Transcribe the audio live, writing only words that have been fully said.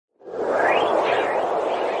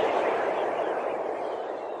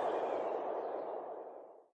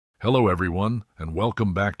Hello everyone, and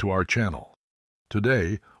welcome back to our channel.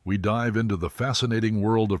 Today, we dive into the fascinating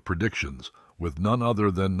world of predictions with none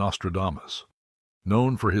other than Nostradamus.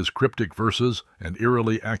 Known for his cryptic verses and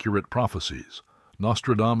eerily accurate prophecies,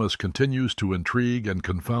 Nostradamus continues to intrigue and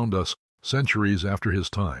confound us centuries after his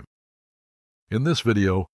time. In this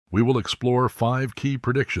video, we will explore 5 key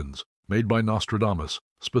predictions made by Nostradamus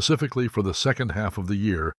specifically for the second half of the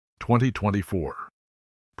year 2024.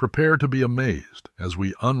 Prepare to be amazed as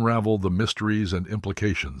we unravel the mysteries and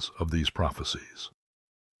implications of these prophecies.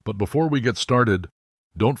 But before we get started,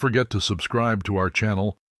 don't forget to subscribe to our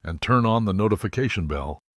channel and turn on the notification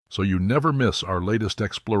bell so you never miss our latest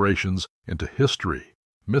explorations into history,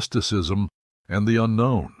 mysticism, and the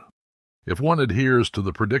unknown. If one adheres to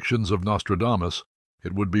the predictions of Nostradamus,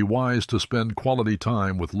 it would be wise to spend quality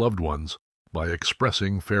time with loved ones by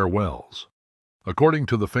expressing farewells. According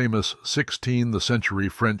to the famous 16th century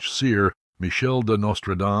French seer Michel de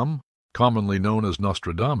Nostradamus, commonly known as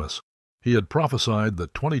Nostradamus, he had prophesied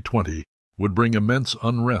that 2020 would bring immense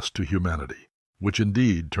unrest to humanity, which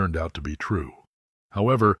indeed turned out to be true.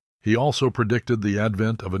 However, he also predicted the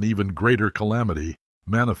advent of an even greater calamity,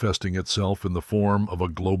 manifesting itself in the form of a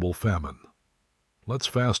global famine. Let's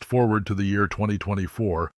fast forward to the year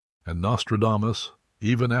 2024, and Nostradamus,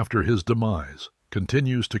 even after his demise,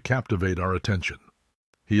 continues to captivate our attention.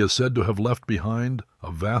 He is said to have left behind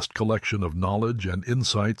a vast collection of knowledge and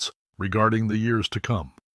insights regarding the years to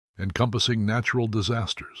come, encompassing natural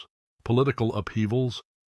disasters, political upheavals,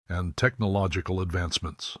 and technological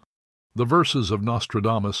advancements. The verses of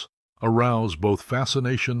Nostradamus arouse both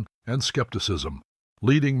fascination and skepticism,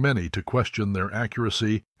 leading many to question their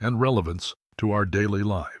accuracy and relevance to our daily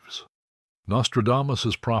lives.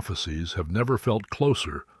 Nostradamus's prophecies have never felt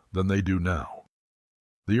closer than they do now.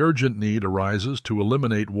 The urgent need arises to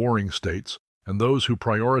eliminate warring states and those who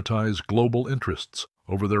prioritize global interests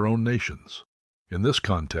over their own nations. In this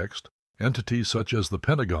context, entities such as the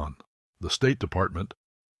Pentagon, the State Department,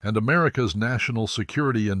 and America's national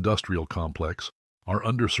security industrial complex are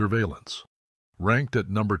under surveillance. Ranked at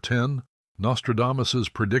number 10, Nostradamus's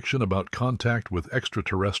prediction about contact with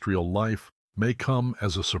extraterrestrial life may come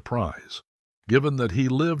as a surprise, given that he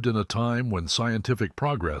lived in a time when scientific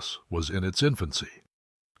progress was in its infancy.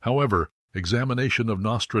 However, examination of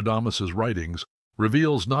Nostradamus's writings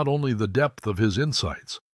reveals not only the depth of his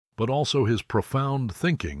insights, but also his profound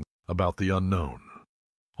thinking about the unknown.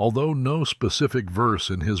 Although no specific verse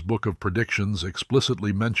in his book of predictions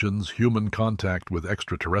explicitly mentions human contact with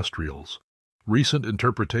extraterrestrials, recent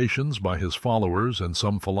interpretations by his followers and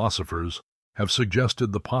some philosophers have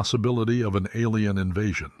suggested the possibility of an alien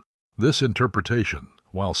invasion. This interpretation,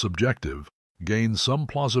 while subjective, gains some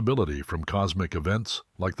plausibility from cosmic events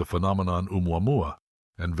like the phenomenon Oumuamua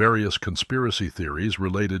and various conspiracy theories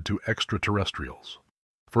related to extraterrestrials.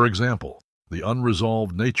 For example, the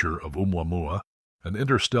unresolved nature of Oumuamua, an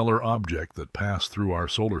interstellar object that passed through our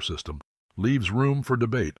solar system, leaves room for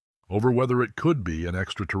debate over whether it could be an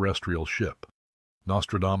extraterrestrial ship.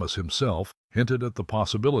 Nostradamus himself hinted at the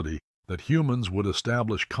possibility that humans would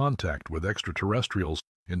establish contact with extraterrestrials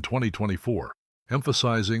in 2024,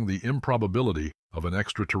 emphasizing the improbability of an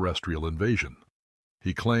extraterrestrial invasion.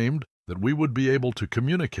 He claimed that we would be able to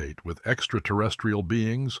communicate with extraterrestrial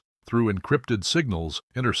beings through encrypted signals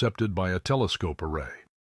intercepted by a telescope array.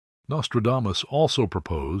 Nostradamus also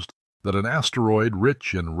proposed that an asteroid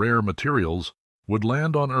rich in rare materials would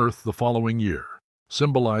land on Earth the following year,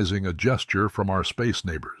 symbolizing a gesture from our space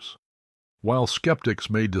neighbors. While skeptics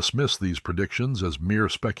may dismiss these predictions as mere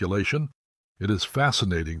speculation, it is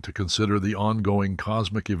fascinating to consider the ongoing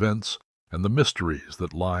cosmic events and the mysteries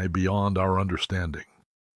that lie beyond our understanding.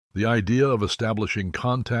 The idea of establishing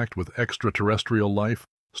contact with extraterrestrial life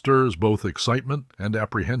stirs both excitement and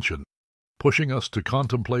apprehension, pushing us to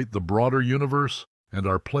contemplate the broader universe and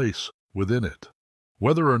our place within it.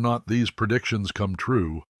 Whether or not these predictions come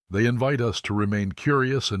true, they invite us to remain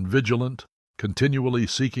curious and vigilant, continually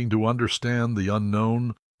seeking to understand the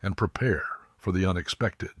unknown and prepare for the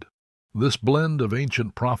unexpected. This blend of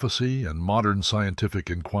ancient prophecy and modern scientific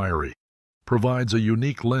inquiry provides a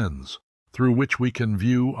unique lens through which we can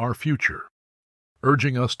view our future,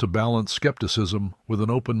 urging us to balance skepticism with an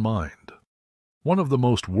open mind. One of the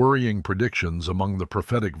most worrying predictions among the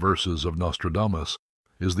prophetic verses of Nostradamus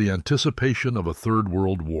is the anticipation of a Third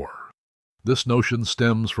World War. This notion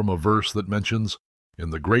stems from a verse that mentions, "In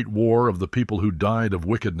the great war of the people who died of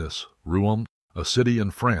wickedness, Rouen, a city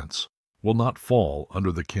in France, will not fall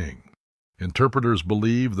under the king." Interpreters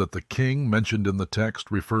believe that the king mentioned in the text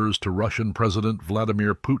refers to Russian President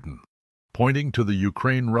Vladimir Putin, pointing to the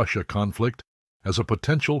Ukraine-Russia conflict as a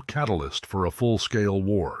potential catalyst for a full-scale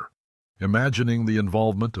war. Imagining the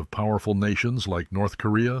involvement of powerful nations like North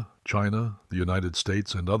Korea, China, the United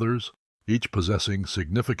States, and others, each possessing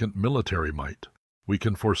significant military might, we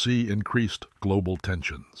can foresee increased global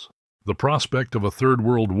tensions. The prospect of a Third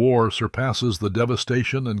World War surpasses the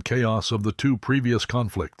devastation and chaos of the two previous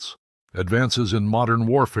conflicts. Advances in modern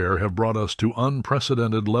warfare have brought us to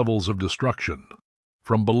unprecedented levels of destruction.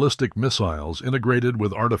 From ballistic missiles integrated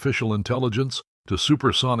with artificial intelligence to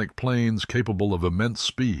supersonic planes capable of immense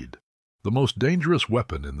speed, the most dangerous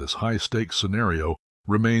weapon in this high-stakes scenario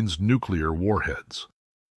remains nuclear warheads.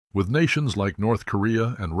 With nations like North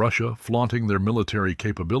Korea and Russia flaunting their military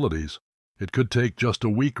capabilities, it could take just a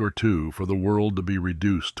week or two for the world to be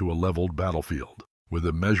reduced to a leveled battlefield, with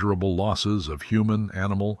immeasurable losses of human,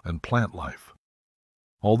 animal, and plant life.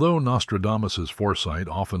 Although Nostradamus's foresight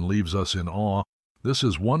often leaves us in awe, this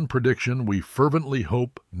is one prediction we fervently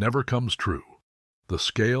hope never comes true. The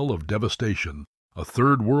scale of devastation a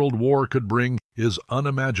Third World War could bring is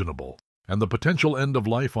unimaginable, and the potential end of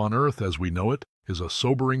life on Earth as we know it is a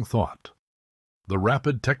sobering thought. The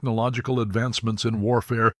rapid technological advancements in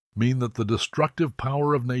warfare mean that the destructive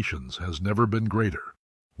power of nations has never been greater.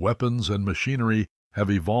 Weapons and machinery have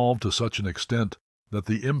evolved to such an extent that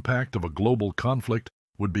the impact of a global conflict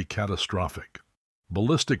would be catastrophic.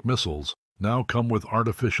 Ballistic missiles now come with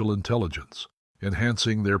artificial intelligence,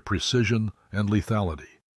 enhancing their precision and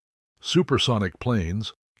lethality. Supersonic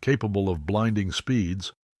planes, capable of blinding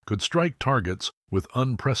speeds, could strike targets with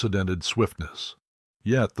unprecedented swiftness.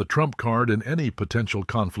 Yet the trump card in any potential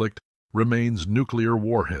conflict remains nuclear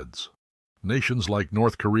warheads. Nations like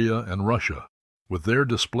North Korea and Russia, with their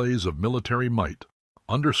displays of military might,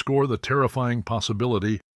 underscore the terrifying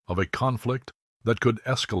possibility of a conflict that could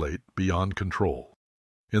escalate beyond control.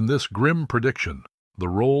 In this grim prediction, the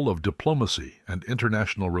role of diplomacy and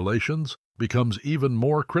international relations becomes even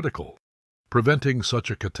more critical. Preventing such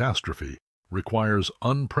a catastrophe requires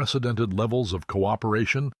unprecedented levels of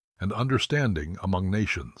cooperation and understanding among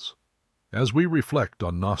nations. As we reflect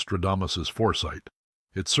on Nostradamus's foresight,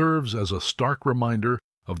 it serves as a stark reminder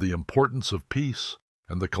of the importance of peace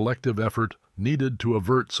and the collective effort needed to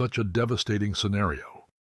avert such a devastating scenario.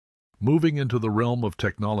 Moving into the realm of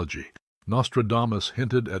technology, Nostradamus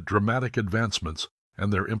hinted at dramatic advancements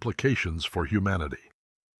and their implications for humanity.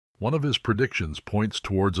 One of his predictions points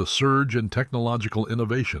towards a surge in technological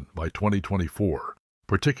innovation by 2024,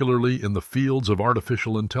 particularly in the fields of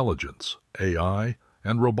artificial intelligence, AI,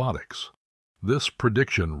 and robotics. This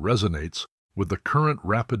prediction resonates with the current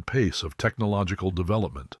rapid pace of technological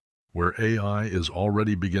development, where AI is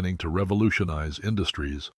already beginning to revolutionize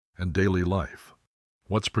industries and daily life.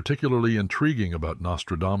 What's particularly intriguing about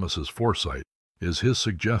Nostradamus's foresight is his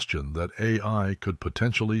suggestion that AI could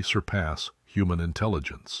potentially surpass human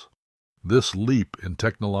intelligence. This leap in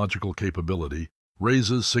technological capability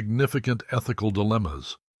raises significant ethical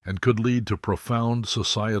dilemmas and could lead to profound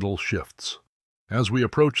societal shifts. As we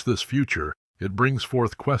approach this future, it brings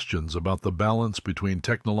forth questions about the balance between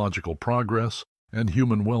technological progress and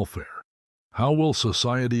human welfare. How will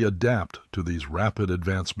society adapt to these rapid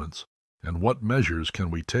advancements, and what measures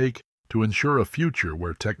can we take to ensure a future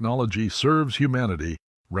where technology serves humanity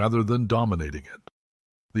rather than dominating it?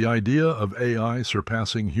 The idea of AI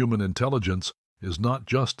surpassing human intelligence is not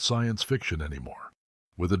just science fiction anymore.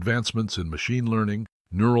 With advancements in machine learning,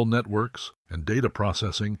 neural networks, and data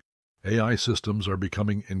processing, AI systems are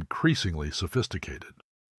becoming increasingly sophisticated.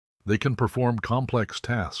 They can perform complex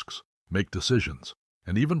tasks, make decisions,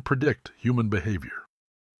 and even predict human behavior.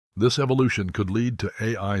 This evolution could lead to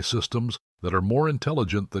AI systems that are more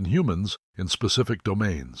intelligent than humans in specific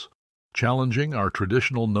domains, challenging our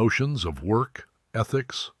traditional notions of work,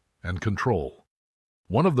 ethics, and control.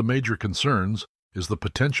 One of the major concerns is the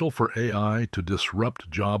potential for AI to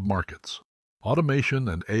disrupt job markets. Automation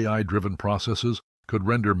and AI-driven processes could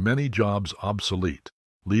render many jobs obsolete,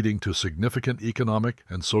 leading to significant economic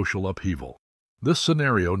and social upheaval. This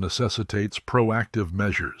scenario necessitates proactive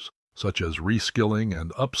measures, such as reskilling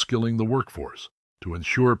and upskilling the workforce, to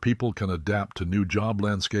ensure people can adapt to new job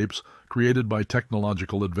landscapes created by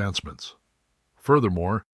technological advancements.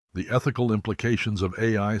 Furthermore, the ethical implications of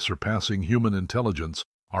AI surpassing human intelligence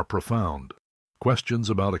are profound. Questions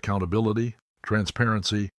about accountability,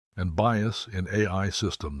 transparency, and bias in AI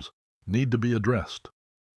systems need to be addressed.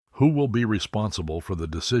 Who will be responsible for the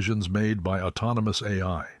decisions made by autonomous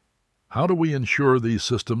AI? How do we ensure these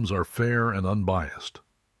systems are fair and unbiased?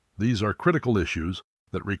 These are critical issues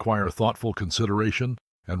that require thoughtful consideration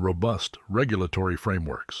and robust regulatory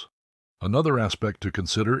frameworks. Another aspect to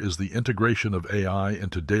consider is the integration of AI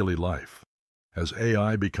into daily life. As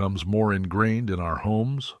AI becomes more ingrained in our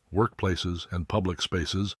homes, workplaces, and public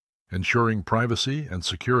spaces, ensuring privacy and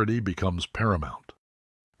security becomes paramount.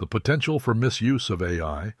 The potential for misuse of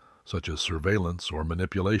AI, such as surveillance or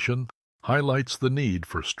manipulation, highlights the need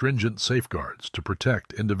for stringent safeguards to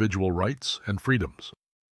protect individual rights and freedoms.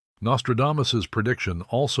 Nostradamus's prediction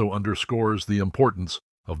also underscores the importance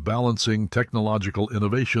of balancing technological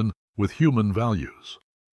innovation with human values.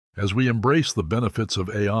 As we embrace the benefits of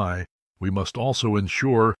AI, we must also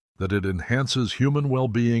ensure that it enhances human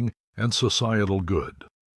well-being and societal good.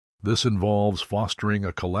 This involves fostering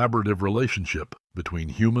a collaborative relationship between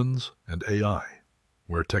humans and AI,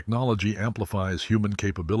 where technology amplifies human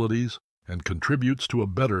capabilities and contributes to a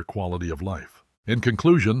better quality of life. In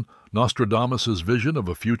conclusion, Nostradamus's vision of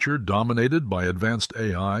a future dominated by advanced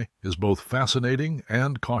AI is both fascinating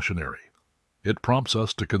and cautionary. It prompts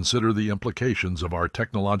us to consider the implications of our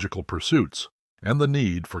technological pursuits and the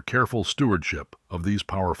need for careful stewardship of these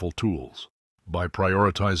powerful tools. By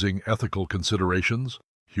prioritizing ethical considerations,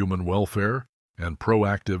 human welfare, and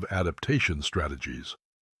proactive adaptation strategies,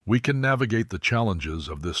 we can navigate the challenges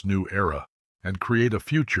of this new era and create a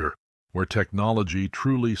future where technology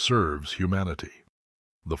truly serves humanity.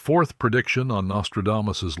 The fourth prediction on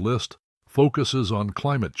Nostradamus's list focuses on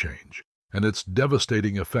climate change and its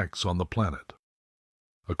devastating effects on the planet.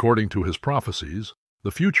 According to his prophecies,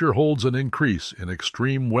 the future holds an increase in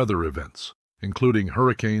extreme weather events, including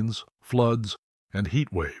hurricanes, floods, and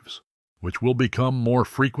heat waves, which will become more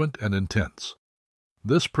frequent and intense.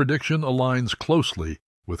 This prediction aligns closely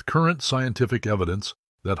with current scientific evidence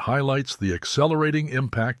that highlights the accelerating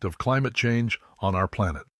impact of climate change on our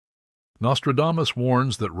planet. Nostradamus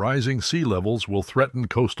warns that rising sea levels will threaten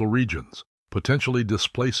coastal regions, potentially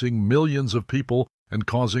displacing millions of people and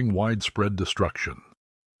causing widespread destruction.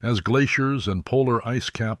 As glaciers and polar ice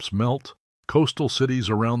caps melt, coastal cities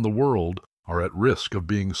around the world are at risk of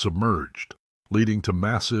being submerged, leading to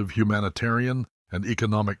massive humanitarian and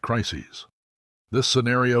economic crises. This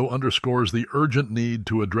scenario underscores the urgent need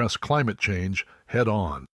to address climate change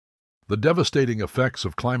head-on. The devastating effects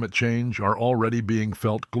of climate change are already being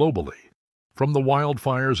felt globally. From the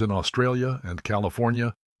wildfires in Australia and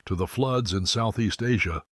California to the floods in Southeast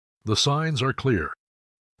Asia, the signs are clear.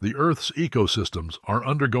 The Earth's ecosystems are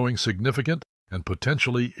undergoing significant and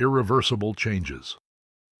potentially irreversible changes.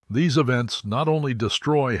 These events not only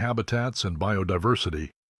destroy habitats and biodiversity,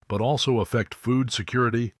 but also affect food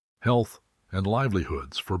security, health, and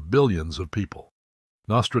livelihoods for billions of people.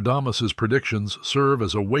 Nostradamus's predictions serve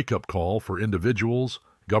as a wake-up call for individuals,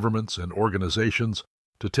 governments, and organizations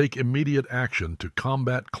to take immediate action to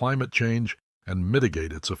combat climate change and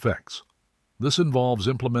mitigate its effects. This involves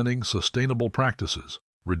implementing sustainable practices,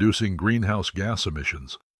 reducing greenhouse gas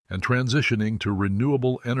emissions, and transitioning to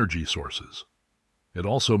renewable energy sources. It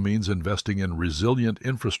also means investing in resilient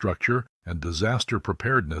infrastructure and disaster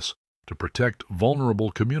preparedness to protect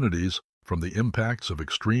vulnerable communities from the impacts of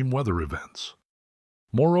extreme weather events.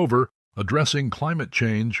 Moreover, addressing climate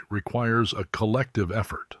change requires a collective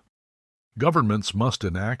effort. Governments must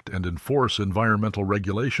enact and enforce environmental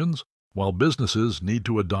regulations, while businesses need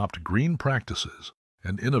to adopt green practices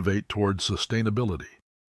and innovate towards sustainability.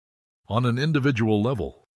 On an individual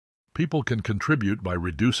level, people can contribute by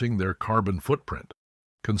reducing their carbon footprint,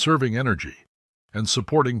 conserving energy, and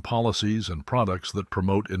supporting policies and products that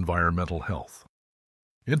promote environmental health.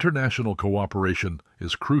 International cooperation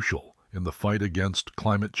is crucial in the fight against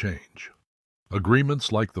climate change.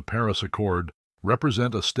 Agreements like the Paris Accord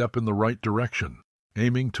represent a step in the right direction,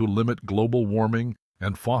 aiming to limit global warming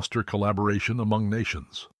and foster collaboration among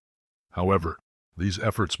nations. However, these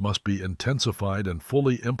efforts must be intensified and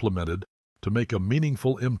fully implemented to make a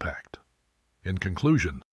meaningful impact. In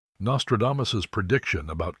conclusion, Nostradamus's prediction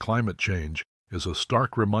about climate change is a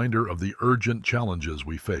stark reminder of the urgent challenges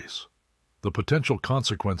we face. The potential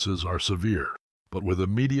consequences are severe, but with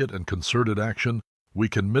immediate and concerted action, we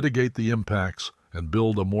can mitigate the impacts and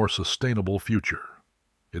build a more sustainable future.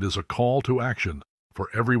 It is a call to action for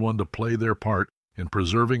everyone to play their part in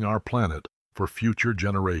preserving our planet for future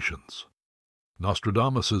generations.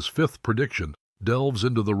 Nostradamus's fifth prediction delves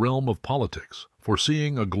into the realm of politics,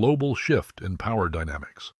 foreseeing a global shift in power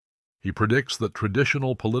dynamics. He predicts that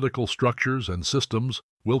traditional political structures and systems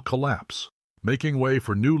will collapse, making way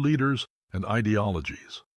for new leaders and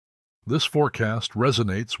ideologies. This forecast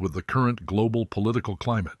resonates with the current global political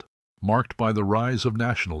climate, marked by the rise of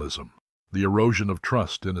nationalism, the erosion of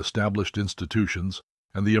trust in established institutions,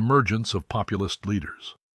 and the emergence of populist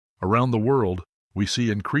leaders. Around the world, we see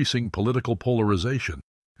increasing political polarization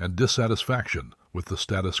and dissatisfaction with the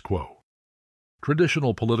status quo.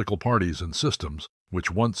 Traditional political parties and systems,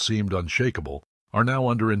 which once seemed unshakable, are now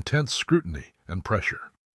under intense scrutiny and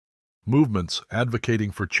pressure. Movements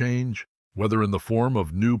advocating for change, whether in the form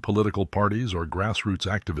of new political parties or grassroots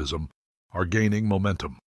activism, are gaining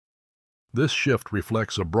momentum. This shift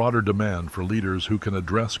reflects a broader demand for leaders who can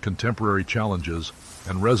address contemporary challenges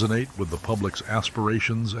and resonate with the public's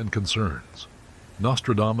aspirations and concerns.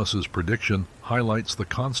 Nostradamus's prediction highlights the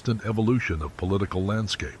constant evolution of political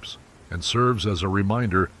landscapes and serves as a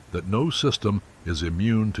reminder that no system is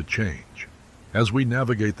immune to change. As we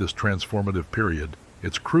navigate this transformative period,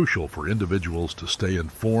 it's crucial for individuals to stay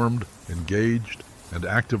informed, engaged, and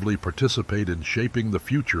actively participate in shaping the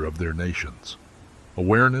future of their nations.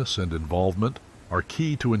 Awareness and involvement are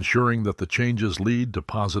key to ensuring that the changes lead to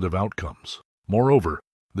positive outcomes. Moreover,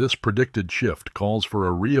 this predicted shift calls for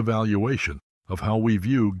a reevaluation of how we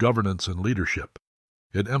view governance and leadership.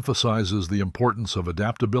 It emphasizes the importance of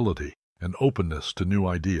adaptability and openness to new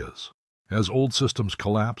ideas. As old systems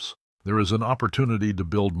collapse, there is an opportunity to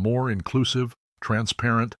build more inclusive,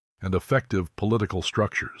 transparent, and effective political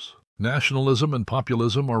structures. Nationalism and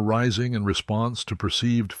populism are rising in response to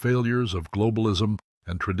perceived failures of globalism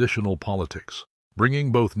and traditional politics,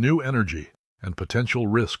 bringing both new energy and potential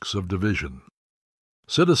risks of division.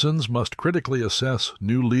 Citizens must critically assess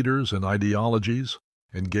new leaders and ideologies,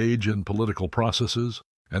 engage in political processes,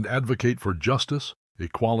 and advocate for justice,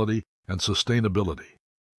 equality, and sustainability.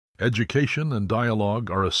 Education and dialogue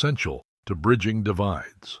are essential to bridging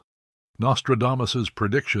divides. Nostradamus's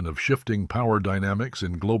prediction of shifting power dynamics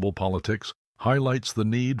in global politics highlights the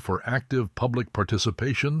need for active public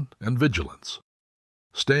participation and vigilance.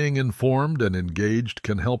 Staying informed and engaged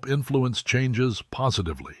can help influence changes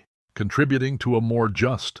positively, contributing to a more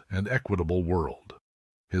just and equitable world.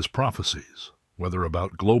 His prophecies, whether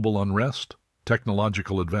about global unrest,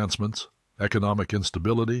 technological advancements, economic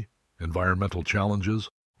instability, environmental challenges,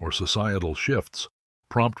 or societal shifts,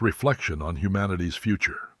 prompt reflection on humanity's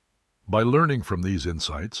future. By learning from these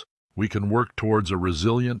insights, we can work towards a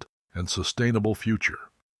resilient and sustainable future.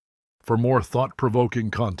 For more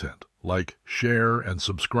thought-provoking content, like, share, and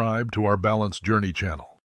subscribe to our Balanced Journey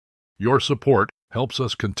channel. Your support helps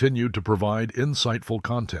us continue to provide insightful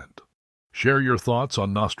content. Share your thoughts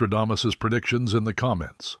on Nostradamus's predictions in the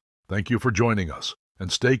comments. Thank you for joining us,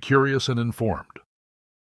 and stay curious and informed.